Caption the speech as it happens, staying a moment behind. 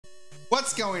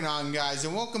What's going on, guys,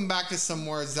 and welcome back to some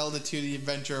more Zelda II: The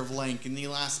Adventure of Link. In the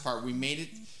last part, we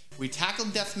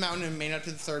tackled Death Mountain and made it up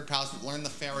to the third palace, learned the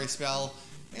fairy spell.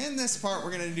 In this part,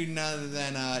 we're gonna do none other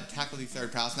than tackle the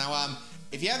third palace. Now,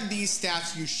 if you have these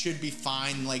stats, you should be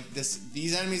fine. Like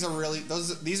these enemies are really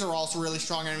these are also really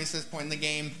strong enemies at this point in the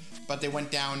game, but they went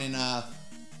down in what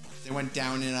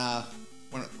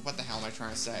the hell am I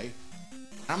trying to say?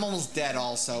 I'm almost dead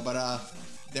also, but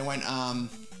they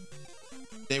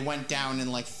went down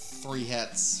in like 3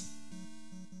 hits.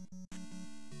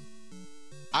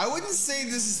 I wouldn't say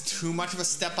this is too much of a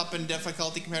step up in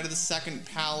difficulty compared to the second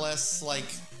palace. Like,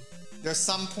 there's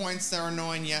some points that are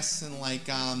annoying, yes, and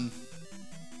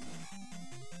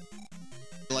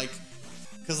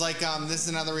this is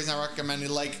another reason I recommend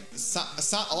it. Like,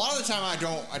 a lot of the time I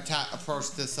don't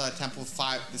approach this temple with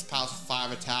this palace with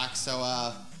 5 attacks.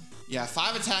 So yeah,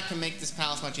 5 attack can make this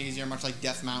palace much easier, much like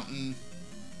Death Mountain.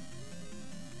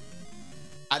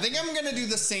 I think I'm gonna do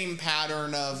the same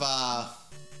pattern of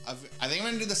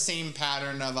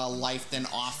life then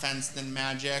offense then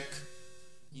magic.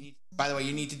 By the way,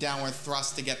 you need to downward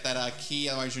thrust to get that key,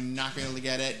 otherwise you're not gonna be able to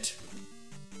get it.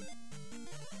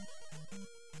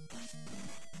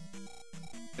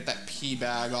 Get that P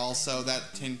bag also,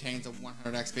 that contains a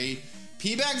 100 XP.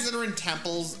 P bags that are in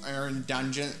temples or in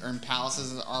dungeons or in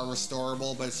palaces are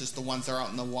restorable, but it's just the ones that are out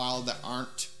in the wild that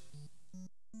aren't.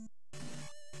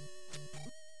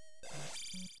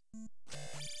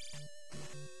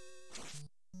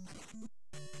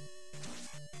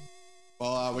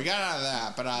 Well, we got out of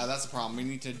that, but that's the problem. We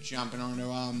need to jump in order to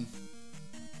alright,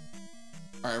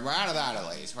 we're out of that at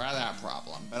least. We're out of that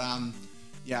problem. But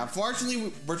yeah,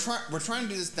 unfortunately we're trying to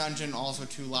do this dungeon also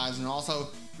 2 lives, and also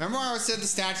remember how I said the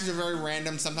statues are very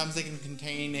random. Sometimes they can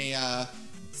contain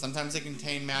sometimes they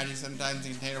contain magic, sometimes they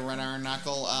contain a red iron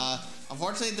knuckle.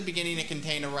 Unfortunately at the beginning it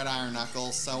contained a red iron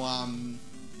knuckle, so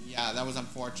yeah, that was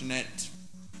unfortunate.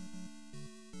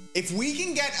 If we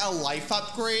can get a life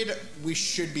upgrade, we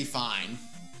should be fine.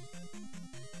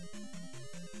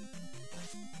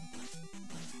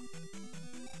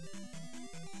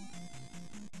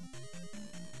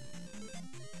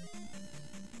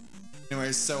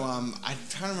 Anyways, so I'm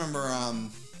trying to remember how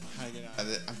to get out of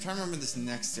it. I'm trying to remember this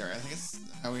next area. I think it's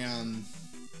how we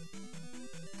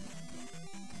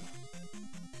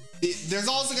there's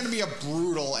also going to be a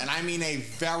brutal, and I mean a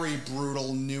very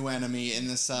brutal new enemy in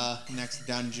this next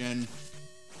dungeon.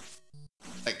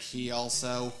 Like he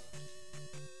also,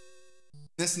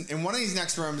 in one of these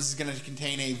next rooms is going to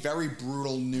contain a very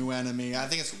brutal new enemy. I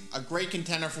think it's a great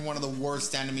contender for one of the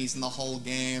worst enemies in the whole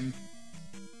game.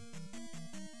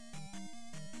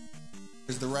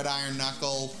 There's the red iron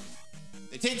knuckle.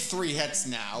 They take 3 hits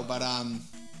now, but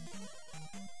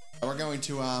we're going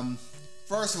to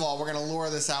first of all, we're gonna lure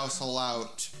this asshole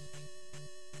out.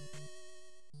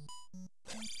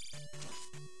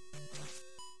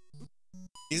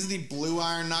 These are the blue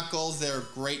iron knuckles. They're a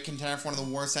great contender for one of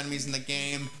the worst enemies in the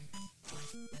game.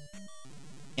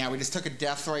 Yeah, we just took a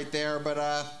death right there, but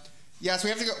yeah, so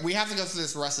we have to go through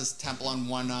this rest of this temple on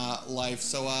 1 life.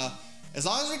 So as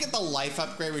long as we get the life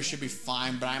upgrade, we should be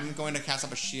fine. But I'm going to cast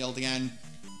up a shield again.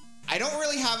 I don't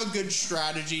really have a good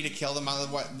strategy to kill them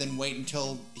other than wait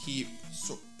until he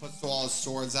puts all his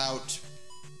swords out.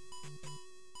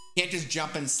 Can't just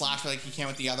jump and slash like he can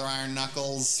with the other iron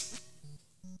knuckles.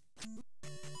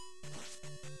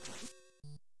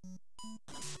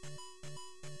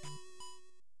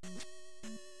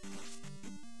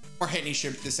 Or hitting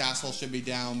this asshole should be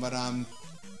down, but yeah.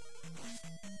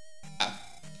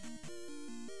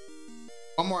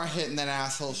 One more hit and that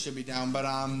asshole should be down, but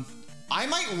I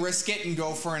might risk it and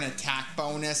go for an attack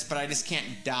bonus, but I just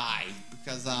can't die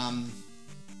because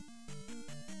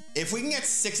if we can get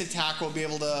 6 attack, we'll be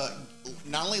able to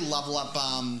not only level up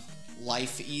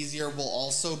life easier, we'll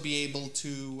also be able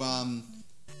to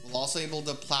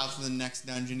plow through the next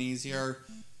dungeon easier.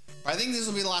 But I think this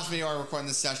will be the last video I record in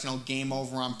this session. I'll game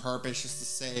over on purpose just to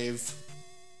save.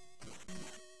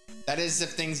 That is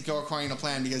if things go according to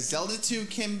plan, because Zelda 2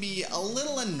 can be a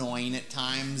little annoying at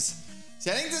times. See,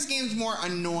 I think this game's more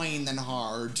annoying than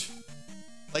hard.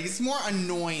 Like, it's more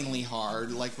annoyingly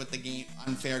hard, like with the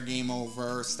unfair game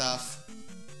over stuff.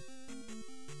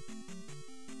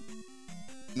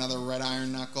 Another red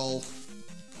iron knuckle.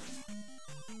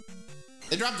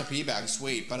 They dropped the P bag,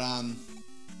 sweet, but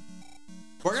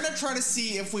we're gonna try to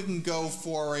see if we can go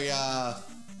for a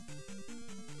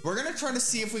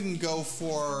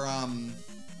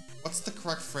what's the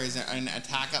correct phrase? An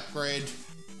attack upgrade.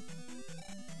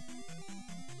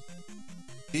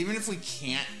 Even if we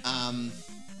can't,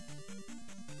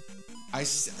 I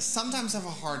sometimes have a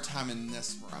hard time in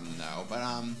this run though, but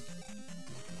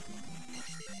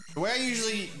The way I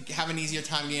usually have an easier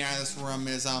time getting out of this room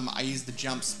is I use the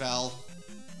jump spell.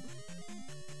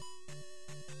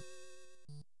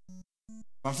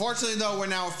 Unfortunately though, we're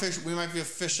now we might be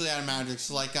officially out of magic.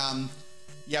 So like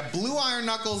yeah, blue iron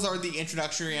knuckles are the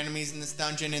introductory enemies in this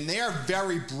dungeon, and they are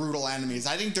very brutal enemies.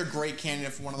 I think they're great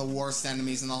candidate for one of the worst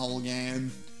enemies in the whole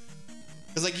game.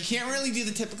 Because like you can't really do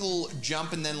the typical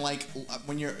jump and then like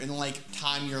when you're in like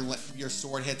time your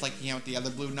sword hits like you can with the other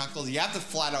blue knuckles. You have to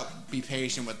flat out be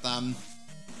patient with them.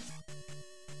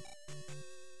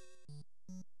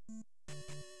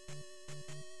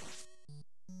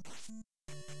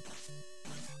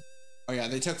 Oh yeah,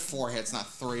 they took 4 hits, not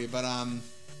 3. But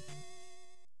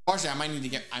unfortunately, I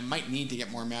might need to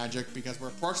get more magic because we're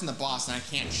approaching the boss and I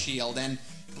can't shield. And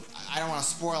I don't want to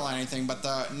spoil anything, but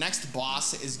the next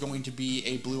boss is going to be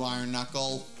a blue iron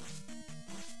knuckle.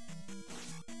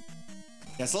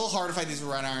 Yeah, it's a little hard to fight these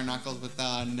red iron knuckles with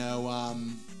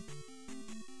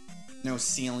no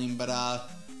ceiling, but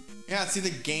yeah, it's either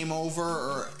game over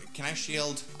or can I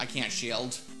shield? I can't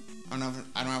shield. I don't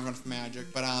have enough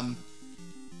magic, but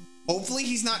hopefully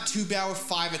he's not too bad with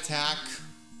 5 attack.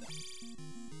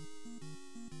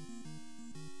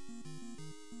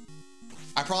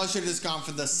 I probably should have just gone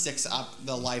for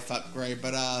the life upgrade,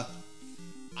 but I'm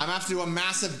gonna have to do a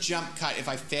massive jump cut if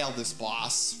I fail this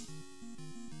boss.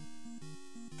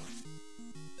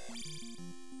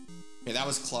 Okay, that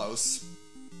was close.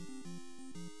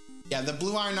 Yeah, the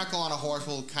blue iron knuckle on a horse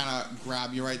will kind of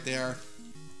grab you right there.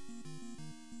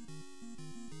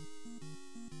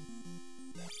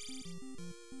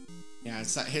 Yeah,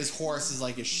 it's not, his horse is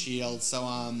like a shield, so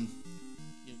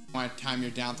you want to time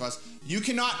your down thrust. You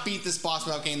cannot beat this boss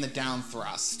without getting the down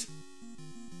thrust.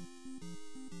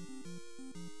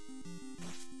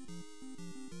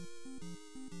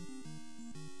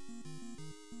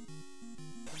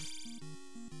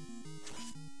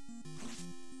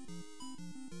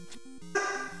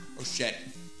 Oh shit.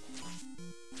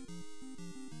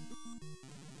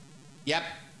 Yep.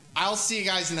 I'll see you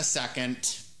guys in a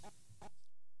second.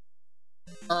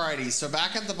 Alrighty, so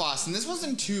back at the boss, and this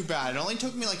wasn't too bad. It only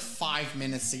took me like 5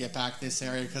 minutes to get back to this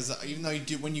area, because even though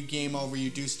when you game over, you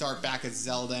do start back at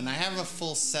Zelda, and I have a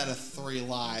full set of 3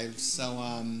 lives, so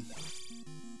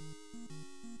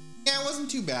yeah, it wasn't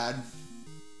too bad.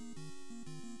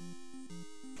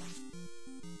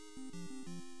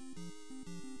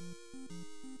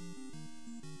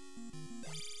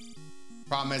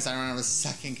 Problem is, I don't have a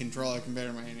second controller compared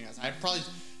to my NES.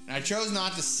 I chose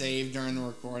not to save during the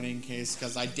recording case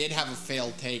because I did have a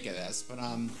failed take of this, but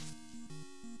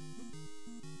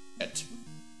shit.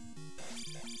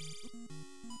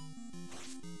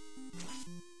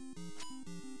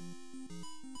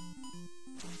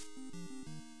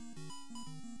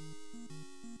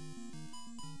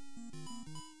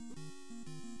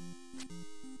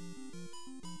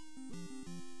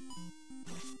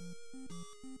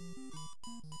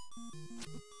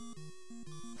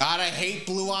 God, I hate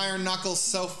blue iron knuckles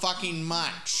so fucking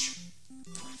much.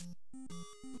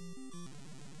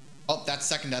 Oh, that's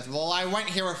second death. Well, I went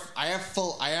here with, I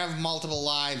have multiple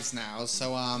lives now,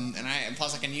 so and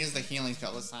plus I can use the healing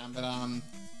spell this time, but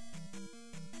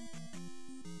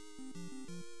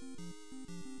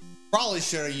probably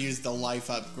should have used the life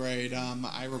upgrade.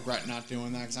 I regret not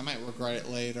doing that because I might regret it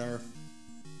later.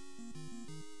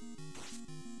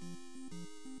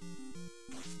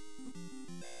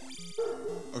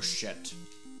 Oh shit.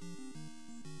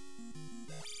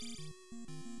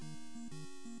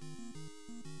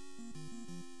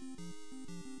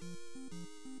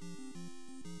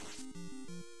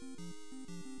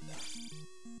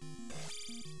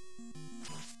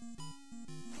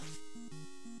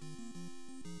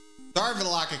 Sorry for the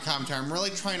lack of commentary. I'm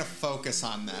really trying to focus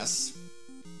on this.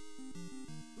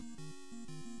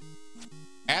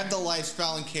 Add the life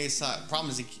spell in case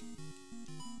problem is he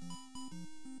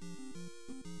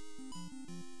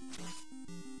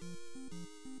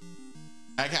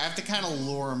I have to kind of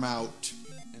lure him out.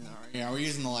 Yeah, we're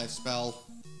using the life spell.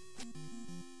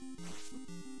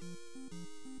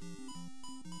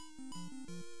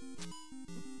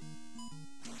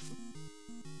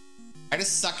 I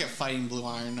just suck at fighting blue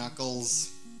iron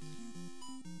knuckles.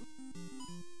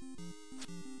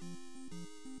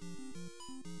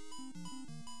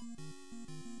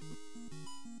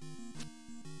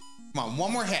 Come on,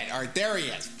 one more hit. All right, there he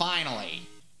is, finally.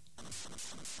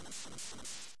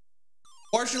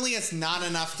 Fortunately, it's not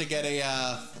enough to get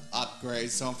a upgrade,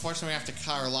 so unfortunately we have to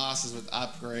cut our losses with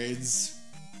upgrades.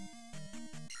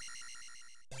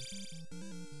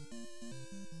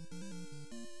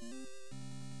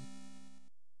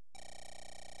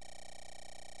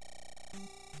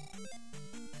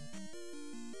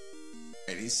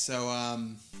 Alrighty, so,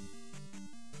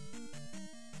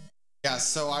 yeah,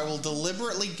 so I will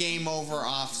deliberately game over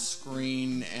off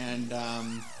screen, and,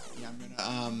 yeah, I'm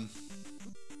gonna,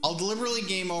 I'll deliberately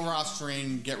game over off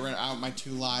screen, get rid out my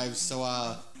 2 lives, so,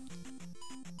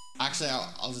 actually,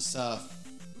 I'll just,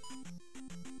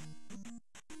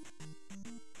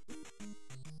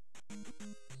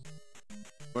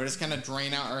 we're just gonna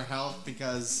drain out our health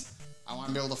because I want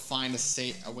to be able to find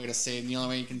a way to save. The only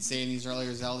way you can save in these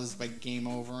earlier Zeldas is by game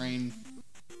overing.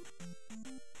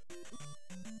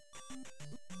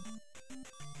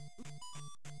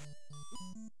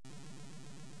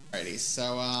 Alrighty,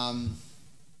 so,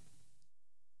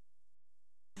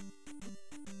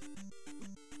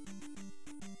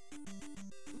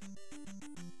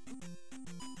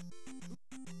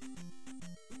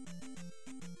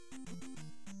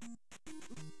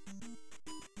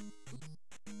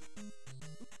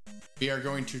 we are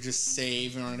going to just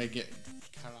save in order to get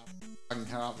cut off. I can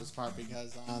cut off this part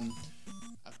because,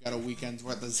 I've got a weekend's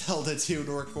worth of Zelda 2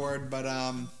 to record, but,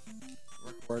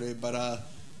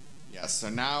 yeah, so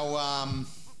now,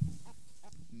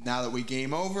 now that we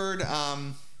game overed,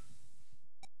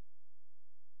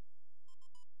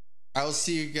 I will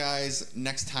see you guys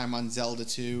next time on Zelda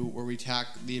 2, where we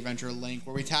tackle the Adventure of Link,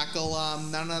 where we tackle,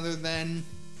 none other than,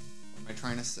 what am I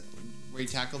trying to say? Where we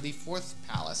tackle the 4th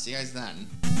palace. See you guys then.